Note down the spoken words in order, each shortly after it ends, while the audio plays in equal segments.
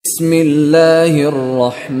بسم الله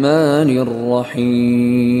الرحمن الرحيم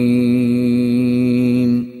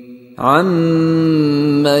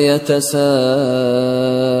عم يتساءلون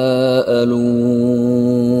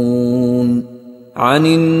عن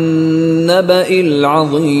النبأ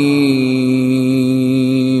العظيم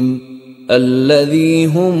الذي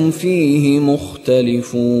هم فيه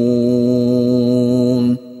مختلفون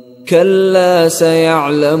كلا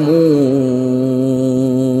سيعلمون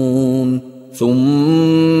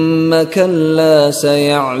ثم كلا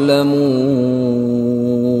سيعلمون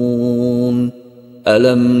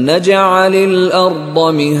ألم نجعل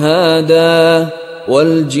الأرض مهادا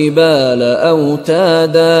والجبال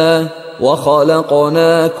أوتادا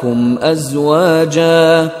وخلقناكم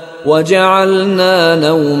أزواجا وجعلنا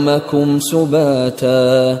نومكم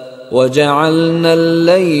سباتا وجعلنا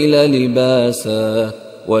الليل لباسا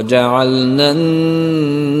وجعلنا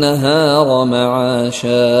النهار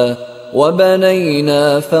معاشا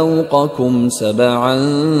وبنينا فوقكم سبعا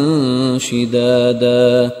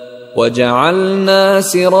شدادا وجعلنا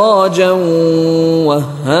سراجا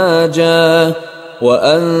وهاجا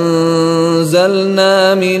وأنزلنا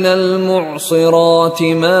من المعصرات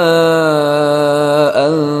ماء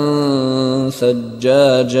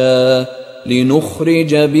ثجاجا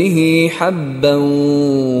لنخرج به حبا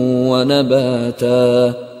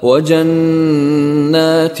ونباتا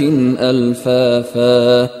وجنات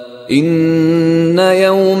ألفافا إن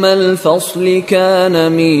يوم الفصل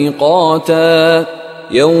كان ميقاتا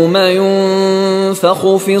يوم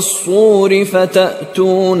ينفخ في الصور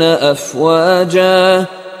فتأتون أفواجا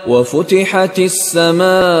وفتحت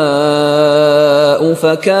السماء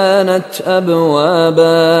فكانت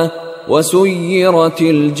أبوابا وسيرت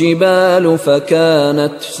الجبال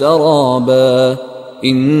فكانت سرابا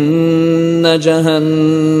إن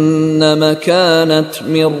جهنم كانت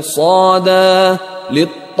مرصادا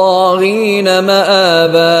للطاغين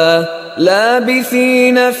مآبا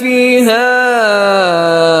لابثين فيها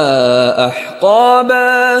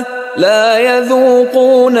أحقابا لا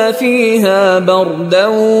يذوقون فيها بردا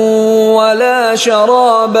ولا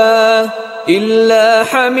شرابا إلا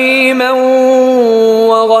حميما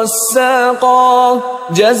وغساقا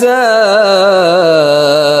جزاء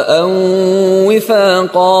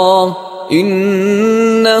وفاقا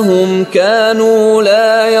إنهم كانوا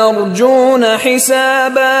لا يرجون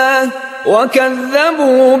حسابا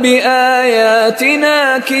وكذبوا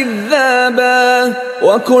بآياتنا كذابا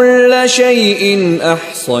وكل شيء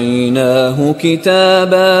أحصيناه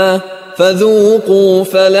كتابا فذوقوا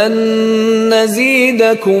فلن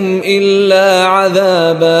نزيدكم إلا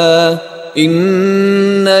عذابا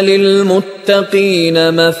إن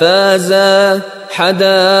للمتقين مفازا حدائق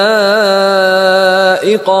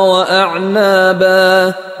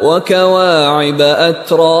وأعنابا وكواعب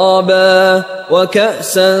أترابا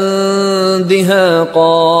وكأسا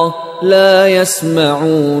دهاقا لا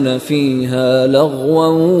يسمعون فيها لغوا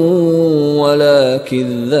ولا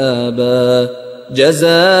كذابا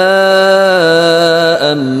جزاء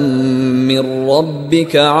من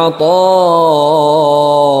ربك عطاء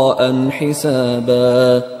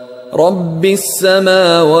حسابا رب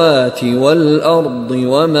السماوات والأرض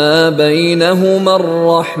وما بينهما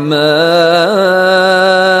الرحمن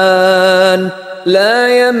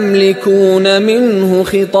لا يملكون منه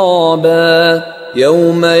خطابا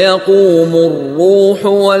يوم يقوم الروح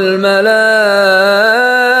والملائكة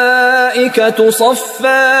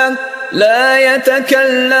صفا لا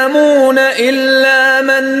يتكلمون إلا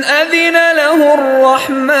من أذن له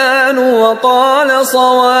الرحمن وقال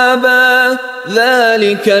صوابا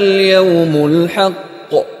ذلك اليوم الحق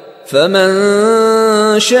فمن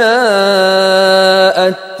شاء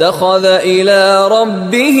اتخذ إلى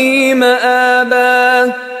ربه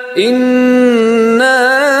مآبا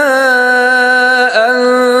إنا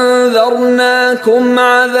أنذرناكم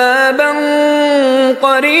عذابا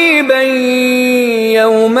قريبا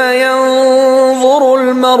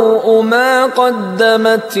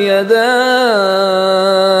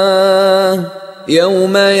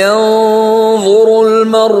يوم ينظر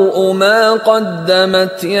المرء ما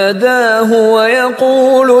قدمت يداه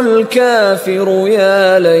ويقول الكافر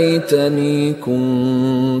يا ليتني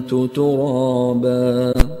كنت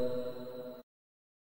ترابا.